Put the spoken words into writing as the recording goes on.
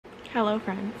Hello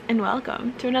friends, and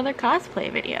welcome to another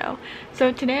cosplay video.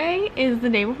 So today is the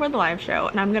day before the live show,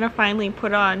 and I'm gonna finally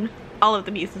put on all of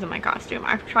the pieces of my costume.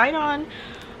 I've tried on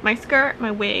my skirt,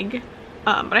 my wig,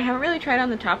 but I haven't really tried on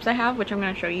the tops I have, which I'm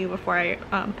gonna show you before I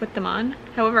put them on.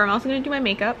 However, I'm also gonna do my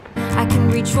makeup. I can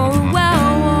reach for a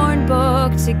well-worn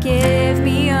book to give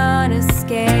me an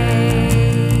escape.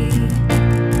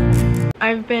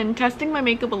 I've been testing my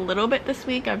makeup a little bit this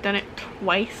week. I've done it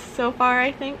twice so far,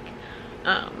 I think.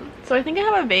 So I think I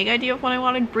have a vague idea of what I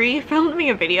wanted. Bree filmed me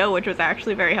a video, which was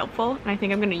actually very helpful, and I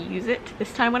think I'm going to use it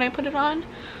this time when I put it on.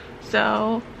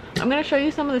 So I'm going to show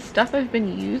you some of the stuff I've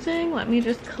been using. Let me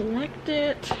just collect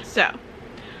it. So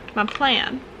my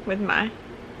plan with my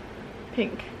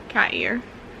pink cat ear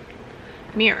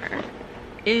mirror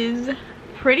is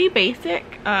pretty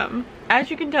basic. As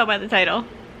you can tell by the title,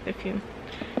 if you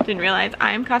didn't realize,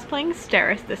 I am cosplaying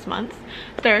Steris this month.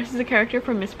 Steris is a character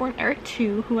from Mistborn Era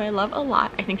 2 who I love a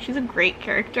lot. I think she's a great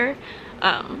character.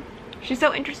 She's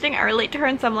so interesting. I relate to her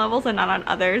on some levels and not on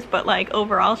others, but like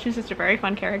overall she's just a very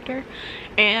fun character.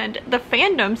 And the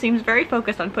fandom seems very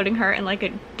focused on putting her in like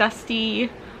a dusty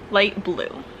light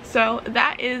blue. So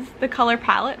that is the color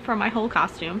palette for my whole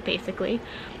costume basically.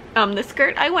 The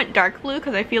skirt, I went dark blue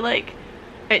because I feel like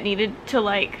it needed to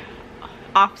like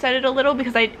offset it a little,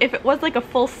 because if it was like a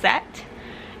full set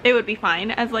it would be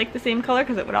fine as like the same color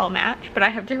because it would all match, but I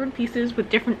have different pieces with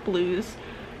different blues,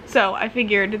 so I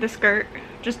figured the skirt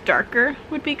just darker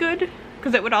would be good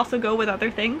because it would also go with other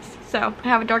things. So I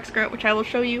have a dark skirt which I will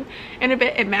show you in a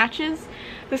bit. It matches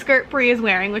the skirt Bree is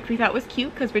wearing, which we thought was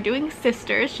cute because we're doing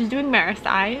sisters. She's doing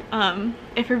Marisai.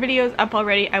 If her video is up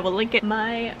already, I will link it.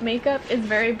 My makeup is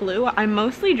very blue. I'm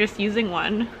mostly just using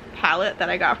one palette that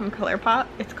I got from ColorClub.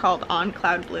 It's called On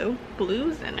Cloud Blue.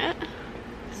 Blues in it.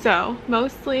 So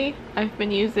mostly I've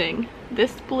been using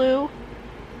this blue,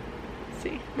 let's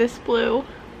see, this blue,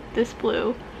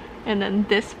 and then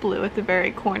this blue at the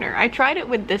very corner. I tried it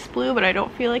with this blue, but I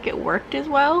don't feel like it worked as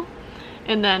well.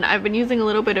 And then I've been using a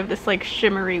little bit of this like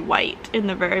shimmery white in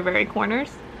the very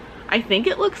corners. I think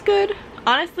it looks good.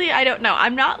 Honestly, I don't know.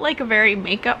 I'm not like a very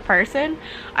makeup person.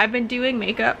 I've been doing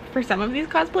makeup for some of these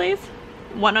cosplays.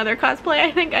 One other cosplay I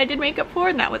think I did makeup for,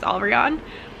 and that was Alrion,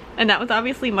 and that was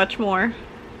obviously much more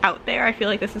out there. I feel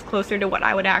like this is closer to what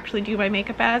I would actually do my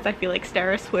makeup as. I feel like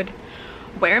Steris would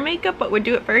wear makeup but would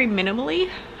do it very minimally.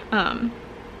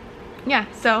 Yeah,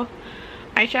 so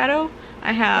eyeshadow,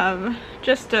 I have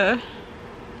just an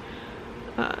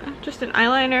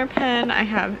eyeliner pen. I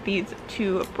have these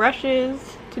two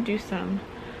brushes to do some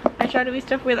eyeshadowy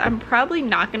stuff with. I'm probably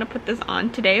not gonna put this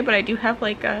on today, but I do have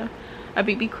like a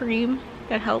BB cream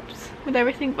that helps with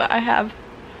everything, but I have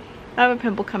a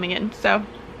pimple coming in, so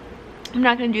I'm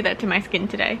not gonna do that to my skin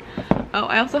today. Oh,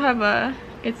 I also have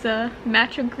it's a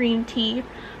matcha green tea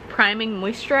priming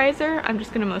moisturizer. I'm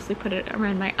just gonna mostly put it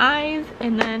around my eyes,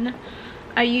 and then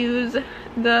I use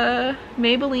the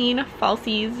Maybelline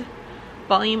Falsies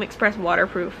Volume Express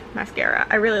Waterproof Mascara.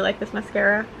 I really like this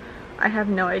mascara. I have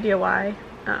no idea why,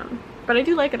 but I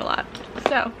do like it a lot.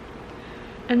 So,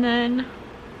 and then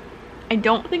I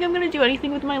don't think I'm gonna do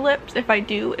anything with my lips. If I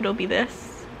do, it'll be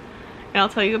this, and I'll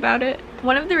tell you about it.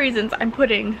 One of the reasons I'm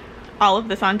putting all of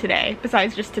this on today,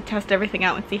 besides just to test everything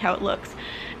out and see how it looks,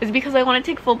 is because I want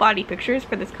to take full body pictures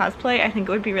for this cosplay. I think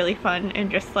it would be really fun and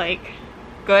just like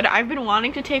good. I've been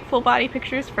wanting to take full body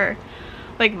pictures for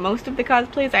like most of the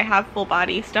cosplays I have full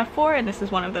body stuff for, and this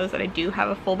is one of those that I do have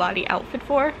a full body outfit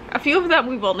for. A few of them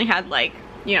we've only had like,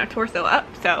 you know, torso up,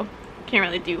 so can't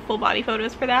really do full body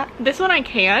photos for that. This one I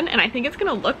can, and I think it's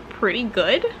gonna look pretty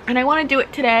good, and I want to do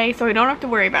it today so I don't have to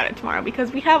worry about it tomorrow,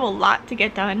 because we have a lot to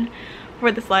get done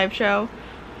for this live show.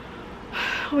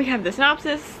 We have the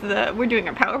synopsis, we're doing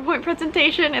a PowerPoint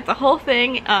presentation, it's a whole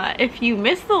thing. If you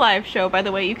missed the live show, by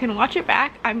the way, you can watch it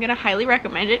back. I'm gonna highly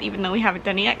recommend it, even though we haven't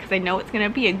done it yet, because I know it's gonna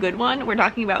be a good one. We're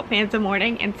talking about Phantom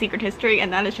Morning and Secret History,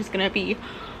 and that is just gonna be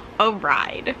a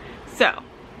ride. So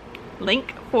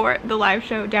link for the live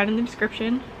show down in the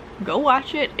description. Go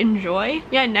watch it, enjoy.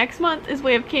 Yeah, next month is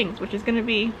Way of Kings, which is gonna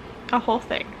be a whole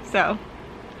thing, so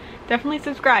definitely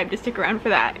subscribe to stick around for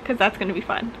that, because that's gonna be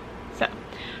fun. So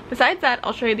besides that,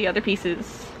 I'll show you the other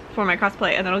pieces for my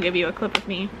cosplay, and then I'll give you a clip of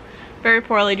me very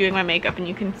poorly doing my makeup, and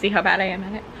you can see how bad I am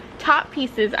at it. Top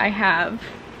pieces I have,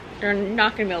 you're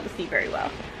not gonna be able to see very well,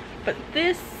 but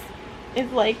this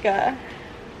is like a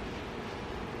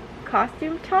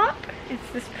costume top. It's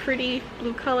this pretty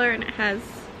blue color, and it has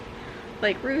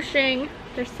like ruching.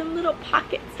 There's some little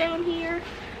pockets down here,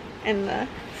 and the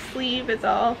sleeve is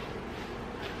all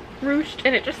ruched,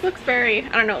 and it just looks very, I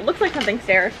don't know, it looks like something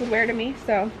Steris would wear to me.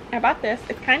 So I bought this.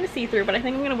 It's kind of see-through, but I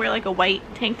think I'm gonna wear like a white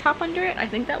tank top under it. I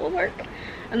think that will work.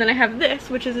 And then I have this,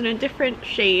 which is in a different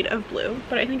shade of blue,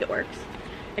 but I think it works.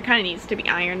 It kind of needs to be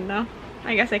ironed though.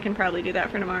 I guess I can probably do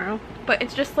that for tomorrow. But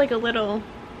it's just like a little,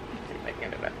 let's see if I can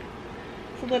get it up.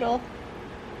 It's a little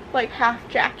like half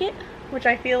jacket, which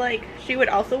I feel like she would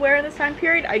also wear in this time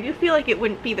period. I do feel like it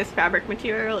wouldn't be this fabric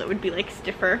material, it would be like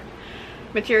stiffer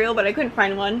material, but I couldn't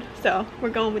find one, so we're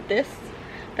going with this.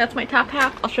 That's my top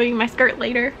half. I'll show you my skirt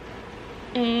later.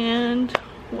 And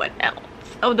what else?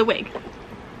 Oh, the wig.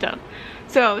 Duh.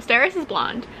 So Steris is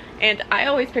blonde, and I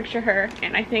always picture her,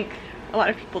 and I think a lot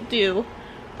of people do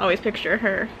always picture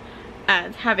her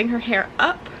as having her hair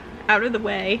up, out of the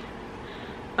way.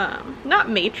 Not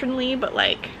matronly, but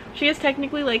like she is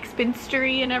technically like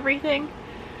spinstery and everything.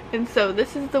 And so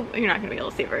this is the, you're not gonna be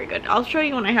able to see it very good. I'll show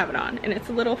you when I have it on, and it's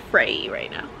a little frayy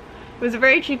right now. It was a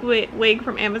very cheap wig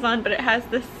from Amazon, but it has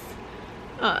this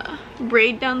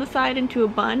braid down the side into a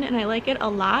bun, and I like it a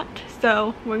lot.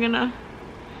 So we're gonna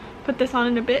put this on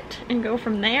in a bit and go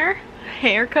from there.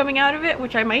 Hair coming out of it,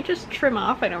 which I might just trim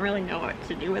off. I don't really know what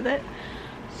to do with it.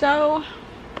 So,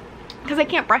 because I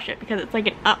can't brush it because it's like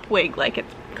an up wig, like it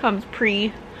comes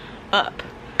pre-up.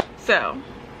 So,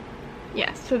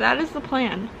 yes, so that is the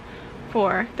plan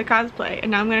for the cosplay,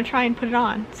 and now I'm gonna try and put it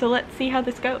on. So let's see how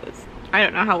this goes. I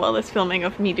don't know how well this filming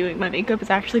of me doing my makeup is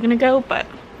actually gonna go, but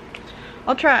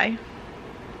I'll try.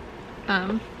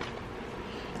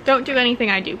 Don't do anything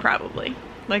I do probably.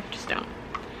 Like, just don't.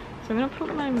 So I'm gonna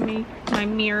put my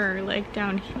mirror like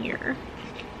down here.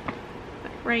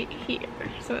 Like right here.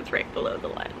 So it's right below the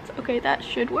lens. Okay, that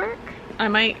should work. I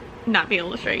might not be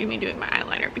able to show you me doing my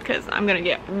eyeliner because I'm gonna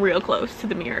get real close to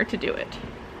the mirror to do it.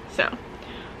 So,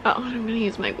 oh, and I'm gonna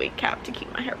use my wig cap to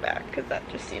keep my hair back because that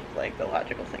just seems like the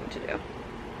logical thing to do.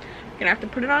 I'm gonna have to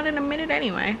put it on in a minute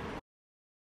anyway.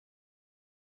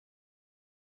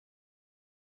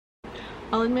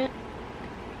 I'll admit,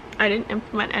 I didn't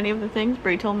implement any of the things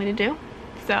Brie told me to do,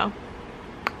 so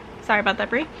sorry about that,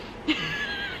 Brie.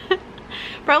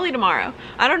 Probably tomorrow.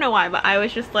 I don't know why, but I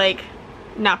was just like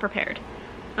not prepared.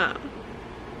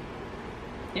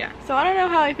 Yeah, so I don't know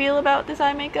how I feel about this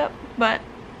eye makeup, but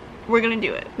we're gonna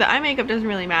do it. The eye makeup doesn't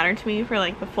really matter to me for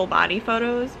like the full body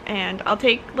photos, and I'll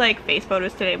take like face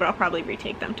photos today, but I'll probably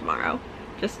retake them tomorrow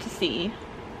just to see,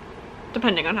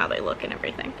 depending on how they look and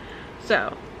everything.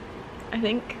 So I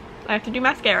think I have to do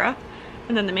mascara,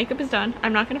 and then the makeup is done.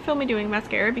 I'm not going to film me doing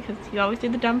mascara because you always do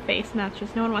the dumb face, and that's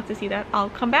just, no one wants to see that. I'll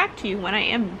come back to you when I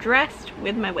am dressed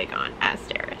with my wig on as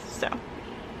Steris. So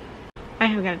I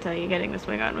have got to tell you, getting this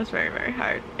wig on was very, very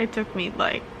hard. It took me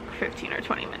like 15 or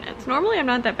 20 minutes. Normally I'm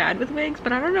not that bad with wigs,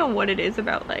 but I don't know what it is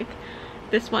about, like,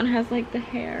 this one has like the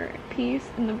hair piece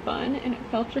and the bun, and it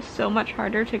felt just so much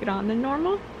harder to get on than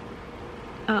normal.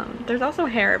 There's also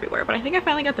hair everywhere, but I think I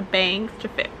finally got the bangs to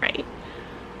fit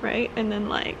right, and then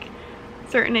like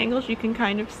certain angles you can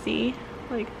kind of see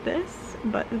like this,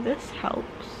 but this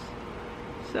helps.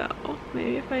 So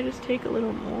maybe if I just take a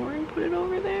little more and put it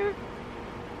over there,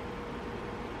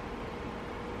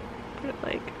 put it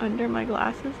like under my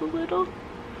glasses a little,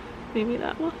 maybe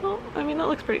that will help. I mean, that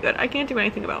looks pretty good. I can't do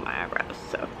anything about my eyebrows,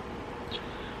 so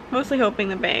mostly hoping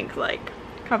the bangs like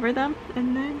cover them,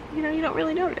 and then, you know, you don't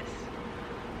really notice.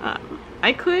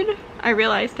 I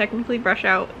realized technically brush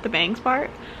out the bangs part,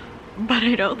 but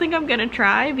I don't think I'm gonna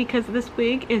try because this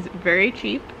wig is very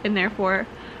cheap and therefore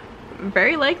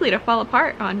very likely to fall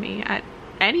apart on me at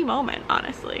any moment,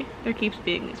 honestly. There keeps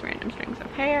being these random strings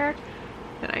of hair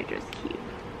that I just keep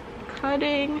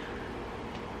cutting.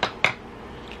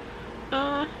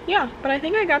 Yeah, but I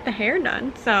think I got the hair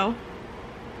done, so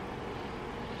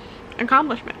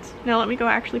accomplishments. Now let me go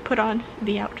actually put on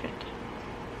the outfit.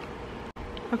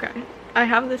 Okay, I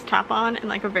have this top on in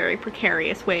like a very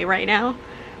precarious way right now.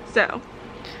 So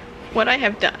what I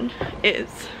have done is,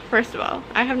 first of all,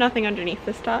 I have nothing underneath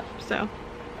this top, so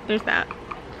there's that.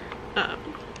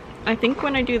 I think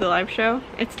when I do the live show,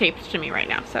 it's taped to me right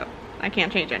now, so I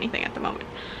can't change anything at the moment.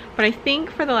 But I think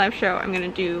for the live show, I'm gonna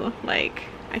do like,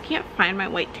 I can't find my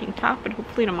white tank top, but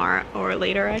hopefully tomorrow or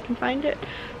later I can find it.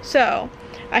 So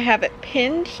I have it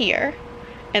pinned here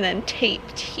and then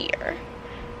taped here.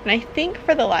 And I think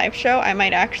for the live show, I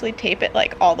might actually tape it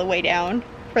like all the way down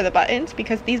for the buttons,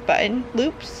 because these button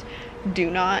loops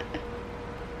do not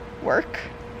work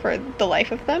for the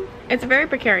life of them. It's a very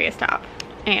precarious top,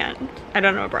 and I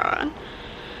don't know a bra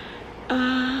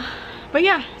on. But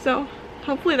yeah, so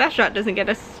hopefully that shot doesn't get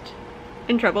us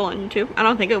in trouble on YouTube. I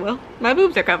don't think it will. My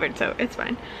boobs are covered, so it's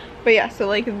fine. But yeah, so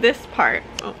like this part,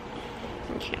 oh,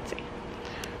 you can't see.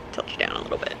 Tilt you down a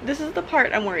little bit. This is the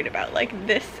part I'm worried about, like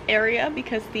this area,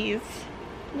 because these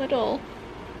little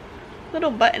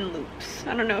button loops,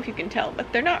 I don't know if you can tell,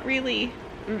 but they're not really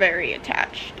very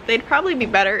attached. They'd probably be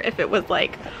better if it was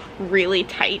like really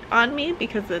tight on me,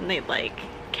 because then they'd like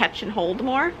catch and hold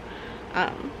more.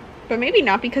 But maybe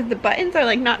not, because the buttons are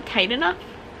like not tight enough.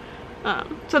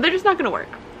 So they're just not gonna work,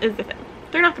 is the thing.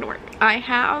 They're not gonna work. I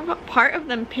have part of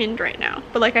them pinned right now,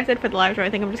 but like I said for the live show, I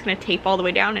think I'm just gonna tape all the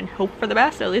way down and hope for the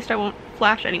best. At least I won't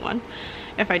flash anyone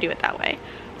if I do it that way.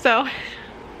 So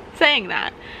saying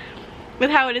that, with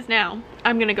how it is now,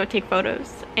 I'm gonna go take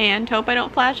photos and hope I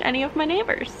don't flash any of my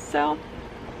neighbors. So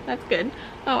that's good.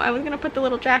 Oh, I was gonna put the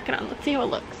little jacket on. Let's see how it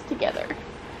looks together.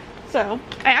 So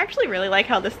I actually really like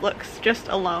how this looks just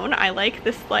alone. I like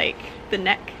this, like the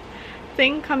neck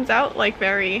thing comes out like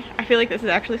very, I feel like this is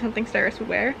actually something Steris would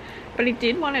wear, but I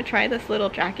did want to try this little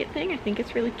jacket thing. I think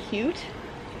it's really cute.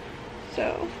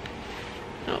 So,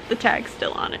 oh, the tag's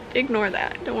still on it. Ignore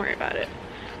that, don't worry about it.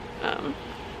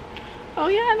 Oh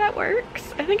yeah, that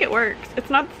works. I think it works. It's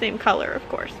not the same color, of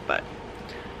course, but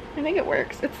I think it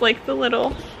works. It's like the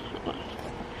little,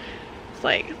 it's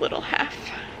like little half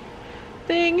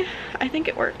thing. I think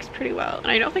it works pretty well, and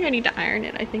I don't think I need to iron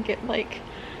it. I think it like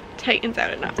tightens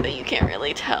out enough that you can't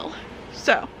really tell.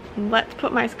 So let's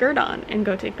put my skirt on and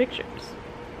go take pictures.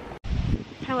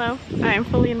 Hello, I am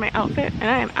fully in my outfit and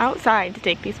I am outside to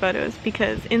take these photos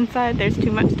because inside there's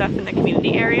too much stuff in the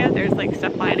community area. There's like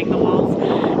stuff lining the walls,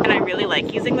 and I really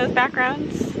like using those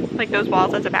backgrounds, like those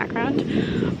walls as a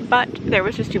background, but there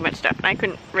was just too much stuff and I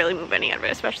couldn't really move any of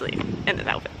it, especially in this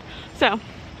outfit. So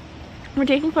we're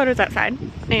taking photos outside,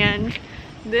 and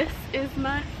this is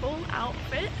my full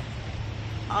outfit.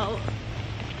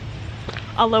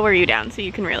 I'll lower you down so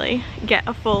you can really get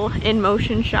a full in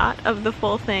motion shot of the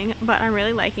full thing, but I'm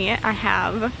really liking it. I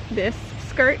have this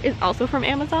skirt is also from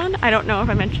Amazon. I don't know if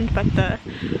I mentioned, but the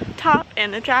top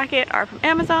and the jacket are from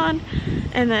Amazon,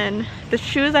 and then the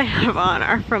shoes I have on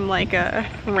are from like a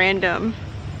random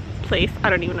place. I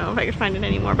don't even know if I could find it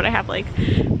anymore, but I have like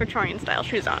Victorian style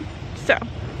shoes on. So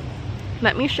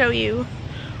let me show you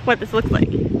what this looks like.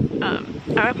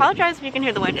 I apologize if you can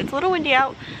hear the wind. It's a little windy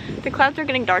out. The clouds are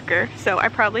getting darker, so I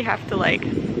probably have to like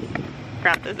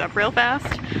wrap this up real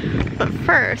fast. But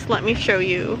first, let me show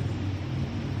you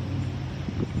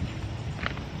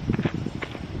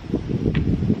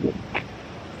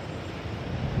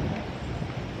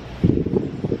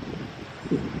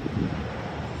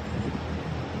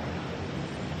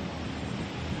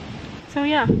So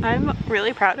yeah, I'm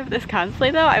really proud of this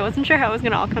cosplay though. I wasn't sure how it was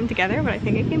gonna all come together, but I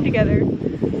think it came together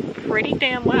pretty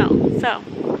damn well. So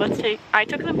let's take, I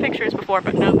took some pictures before,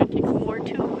 but now I'm gonna take some more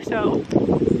too. So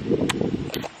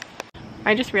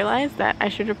I just realized that I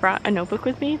should have brought a notebook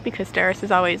with me because Steris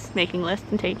is always making lists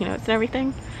and taking notes and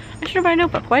everything. I should have brought a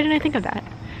notebook. Why didn't I think of that?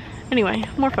 Anyway,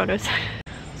 more photos.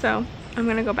 So I'm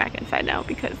gonna go back inside now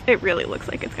because it really looks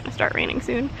like it's gonna start raining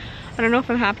soon. I don't know if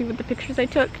I'm happy with the pictures I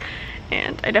took,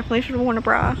 and I definitely should have worn a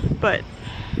bra, but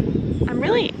I'm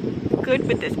really good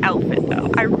with this outfit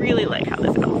though. I really like how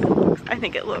this outfit looks. I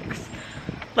think it looks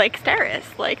like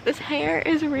Steris. Like, this hair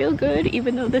is real good,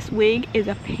 even though this wig is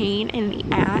a pain in the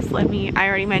ass. I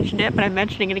already mentioned it, but I'm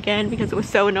mentioning it again because it was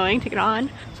so annoying to get on.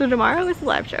 So tomorrow is the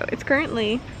live show. It's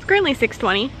currently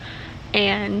 6:20,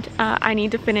 and I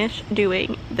need to finish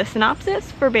doing the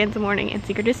synopsis for Bands of Mourning and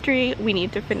Secret History. We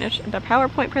need to finish the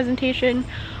PowerPoint presentation.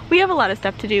 We have a lot of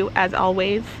stuff to do, as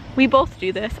always. We both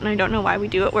do this, and I don't know why we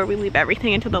do it, where we leave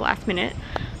everything until the last minute.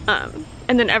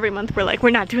 And then every month we're like, we're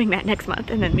not doing that next month,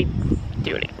 and then we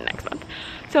do it next month.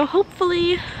 So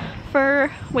hopefully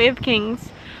for Way of Kings,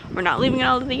 we're not leaving it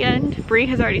all to the end. Bree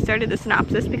has already started the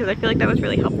synopsis because I feel like that was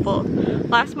really helpful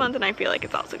last month, and I feel like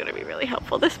it's also going to be really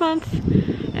helpful this month.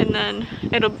 And then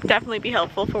it'll definitely be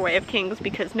helpful for Way of Kings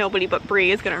because nobody but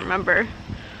Bree is going to remember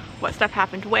what stuff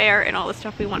happened where and all the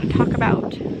stuff we want to talk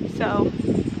about. So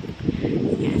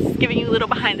yes, giving you a little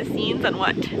behind the scenes on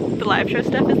what the live show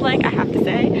stuff is like. I have to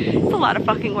say, it's a lot of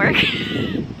fucking work.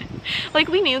 Like,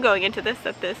 we knew going into this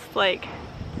that this like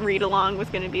read along was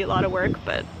going to be a lot of work,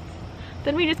 but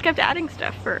then we just kept adding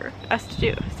stuff for us to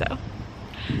do. So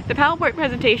the PowerPoint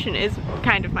presentation is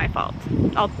kind of my fault.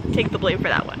 I'll take the blame for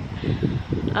that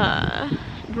one.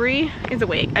 Bree is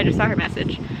awake. I just saw her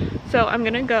message. So I'm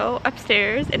gonna go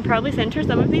upstairs and probably send her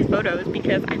some of these photos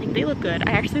because I think they look good.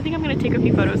 I actually think I'm gonna take a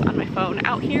few photos on my phone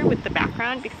out here with the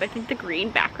background because I think the green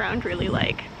background really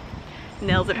like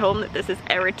nails it home that this is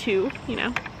era 2, you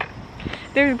know.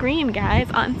 There's green, guys,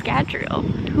 on Scadrial.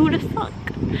 Who'd have thunk?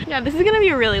 Yeah, this is gonna be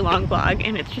a really long vlog,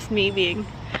 and it's just me being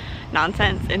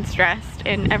nonsense and stressed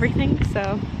and everything,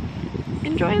 so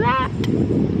enjoy that.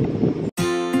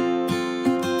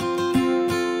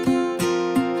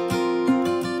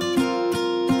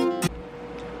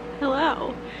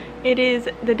 Hello. It is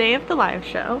the day of the live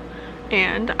show.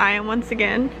 and I am once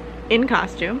again in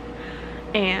costume.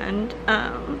 And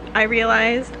I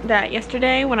realized that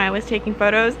yesterday when I was taking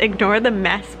photos, ignore the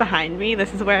mess behind me.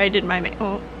 This is where I did my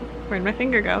oh, where'd my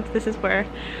finger go? This is where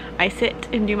I sit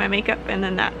and do my makeup, and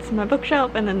then that's my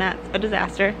bookshelf, and then that's a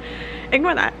disaster.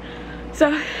 Ignore that.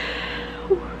 So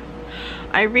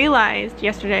I realized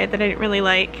yesterday that I didn't really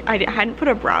like, I hadn't put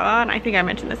a bra on. I think I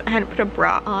mentioned this. I hadn't put a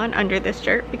bra on under this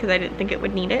shirt because I didn't think it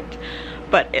would need it,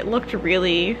 but it looked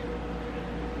really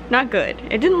not good.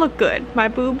 It didn't look good. My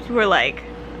boobs were like,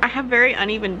 I have very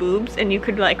uneven boobs, and you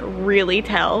could like really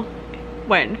tell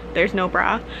when there's no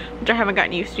bra, which I haven't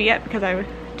gotten used to yet because I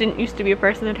didn't used to be a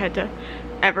person that had to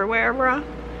ever wear a bra.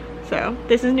 So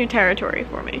this is new territory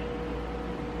for me.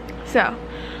 So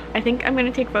I think I'm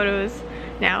gonna take photos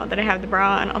now that I have the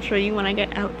bra on. I'll show you when I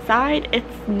get outside.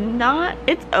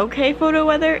 It's okay photo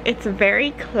weather. It's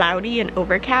very cloudy and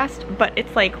overcast, but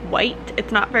it's like white.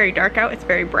 It's not very dark out. It's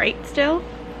very bright still,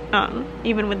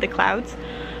 even with the clouds.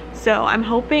 So I'm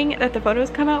hoping that the photos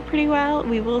come out pretty well.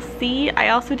 We will see. I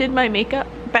also did my makeup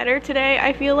better today,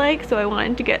 I feel like, so I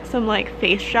wanted to get some like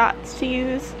face shots to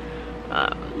use.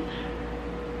 I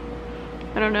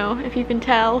don't know if you can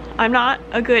tell, I'm not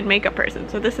a good makeup person,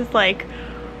 so this is like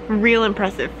real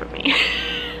impressive for me.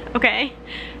 Okay,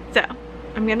 so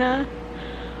I'm gonna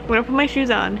put my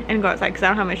shoes on and go outside because I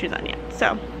don't have my shoes on yet.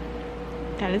 So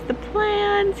that is the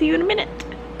plan. See you in a minute.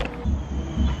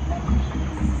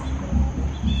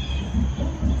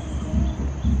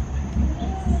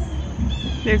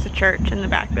 There's a church in the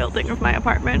back building of my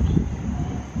apartment.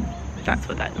 That's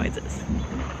what that noise is.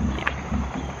 Yeah.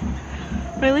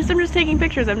 But at least I'm just taking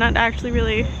pictures. I'm not actually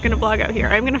really gonna vlog out here.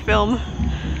 I'm gonna film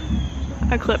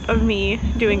a clip of me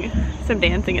doing some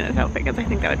dancing in this outfit because I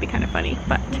think that would be kind of funny.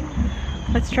 But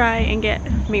let's try and get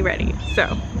me ready. So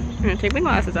I'm gonna take my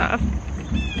glasses off,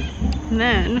 and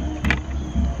then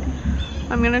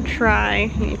I'm gonna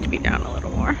try, you need to be down a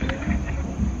little more.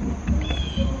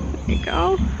 There you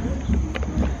go.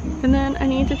 And then I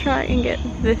need to try and get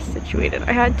this situated.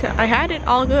 I had it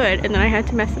all good, and then I had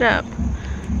to mess it up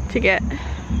to get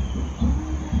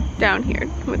down here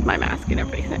with my mask and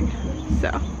everything. So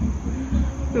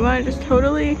we want to just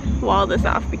totally wall this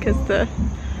off because I'll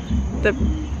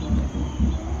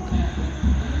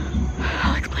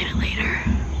explain it later.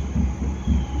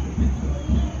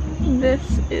 This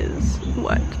is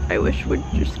what I wish would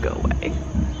just go away.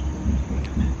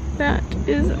 That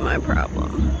is my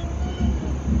problem.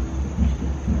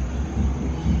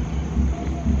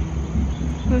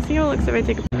 Let's see how it looks if I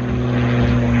take a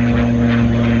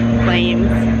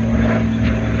planes.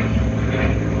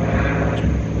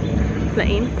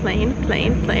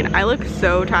 Plane. I look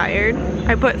so tired.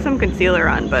 I put some concealer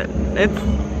on, but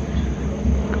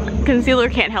concealer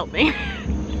can't help me,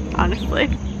 honestly.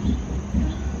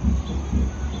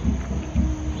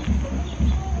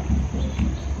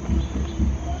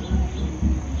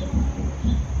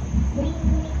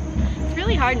 It's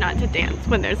really hard not to dance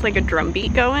when there's like a drum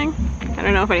beat going. I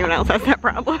don't know if anyone else has that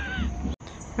problem.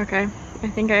 Okay, I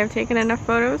think I have taken enough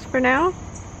photos for now.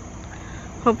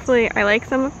 Hopefully I like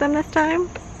some of them this time.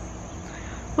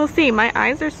 We'll see. My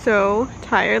eyes are so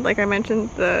tired, like I mentioned,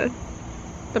 the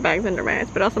bags under my eyes,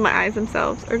 but also my eyes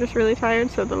themselves are just really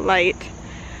tired, so the light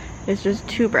is just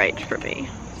too bright for me.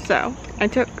 So I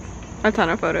took a ton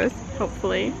of photos.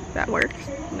 Hopefully that works.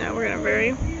 Now we're gonna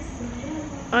very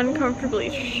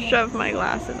uncomfortably shove my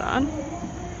glasses on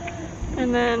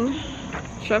and then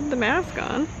shove the mask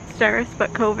on. Steris,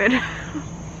 but COVID.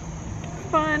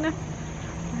 Fun.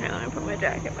 Okay, let me put my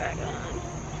jacket back on.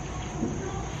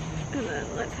 And then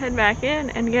let's head back in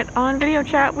and get on video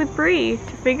chat with Bree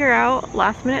to figure out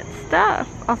last minute stuff.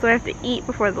 Also, I have to eat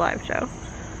before the live show.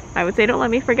 I would say don't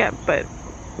let me forget, but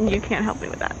you can't help me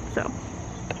with that, so.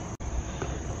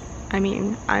 I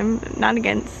mean, I'm not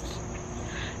against,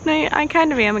 no, I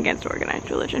kind of am against organized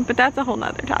religion, but that's a whole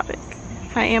nother topic.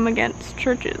 I am against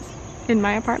churches in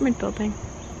my apartment building.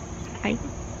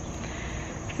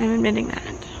 I'm admitting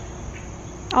that.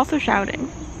 Also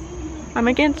shouting. I'm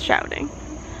against shouting.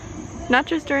 Not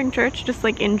just during church, just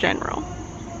like in general.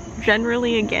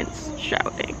 Generally against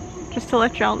shouting. Just to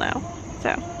let y'all know.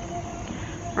 So,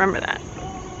 remember that.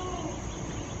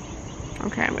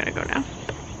 Okay, I'm gonna go now.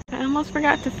 I almost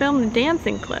forgot to film the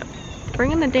dancing clip.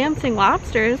 Bring in the dancing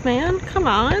lobsters, man. Come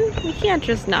on. You can't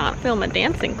just not film a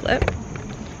dancing clip.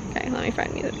 Okay, let me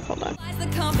find music. Hold on. The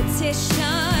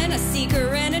competition, a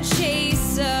seeker and a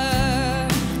chaser.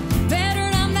 Better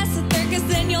not mess with her, cause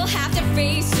then you'll have to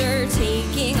face her.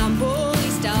 Taking on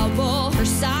bullies, double her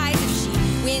size. If she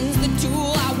wins the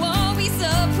duel, I won't be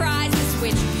surprised. The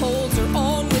switch holds her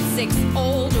own with 6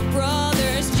 older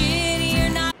brothers. Ginny or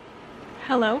not.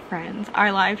 Hello friends,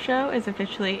 our live show is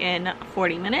officially in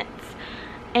 40 minutes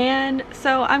and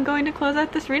so I'm going to close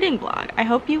out this reading vlog. I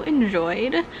hope you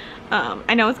enjoyed.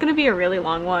 I know it's going to be a really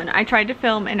long one. I tried to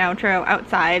film an outro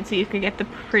outside so you could get the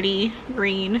pretty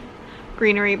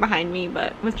greenery behind me,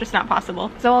 but it was just not possible.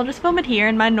 So I'll just film it here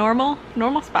in my normal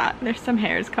spot. There's some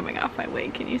hairs coming off my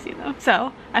wig, can you see them?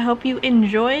 So I hope you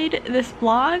enjoyed this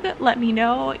vlog. Let me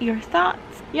know your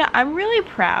thoughts. Yeah, I'm really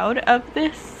proud of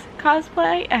this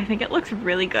cosplay. I think it looks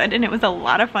really good and it was a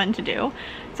lot of fun to do.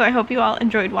 So I hope you all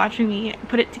enjoyed watching me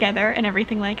put it together and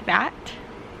everything like that.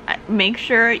 Make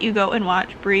sure you go and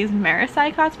watch Bree's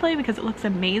Marasai cosplay because it looks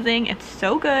amazing. It's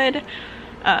so good.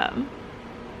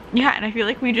 Yeah, and I feel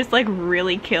like we just like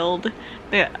really killed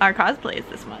our cosplays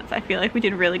this month. I feel like we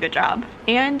did a really good job.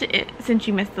 And since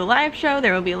you missed the live show,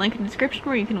 there will be a link in the description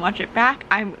where you can watch it back.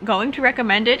 I'm going to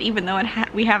recommend it even though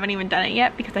we haven't even done it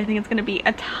yet because I think it's going to be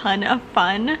a ton of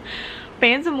fun.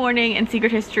 Bands of Mourning and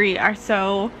Secret History are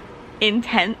so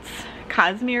intense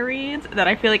Cosmere reads that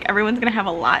I feel like everyone's going to have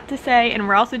a lot to say, and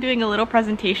we're also doing a little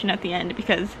presentation at the end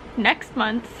because next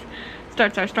month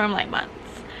starts our Stormlight month.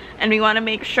 And we want to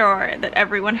make sure that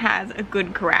everyone has a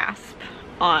good grasp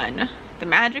on the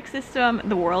magic system,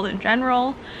 the world in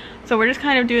general. So we're just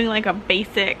kind of doing like a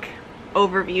basic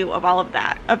overview of all of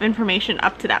that, of information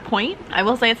up to that point. I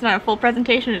will say it's not a full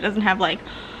presentation. It doesn't have like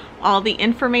all the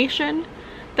information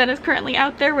that is currently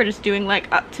out there. We're just doing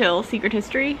like up till Secret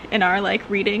History in our like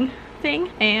reading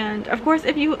thing. And of course,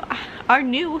 if you are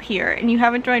new here and you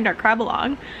haven't joined our crab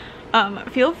along,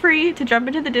 feel free to jump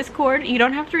into the Discord. You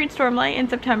don't have to read Stormlight in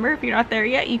September if you're not there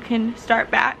yet. You can start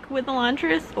back with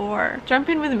Elantris or jump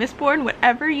in with Mistborn,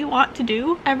 whatever you want to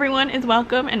do. Everyone is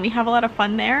welcome and we have a lot of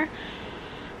fun there.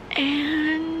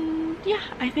 And yeah,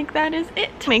 I think that is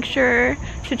it. Make sure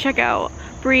to check out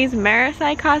Bree's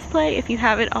Marasai cosplay if you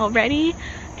haven't already.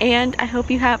 And I hope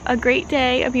you have a great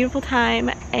day, a beautiful time,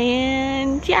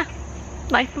 and yeah,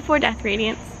 life before death,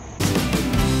 Radiance.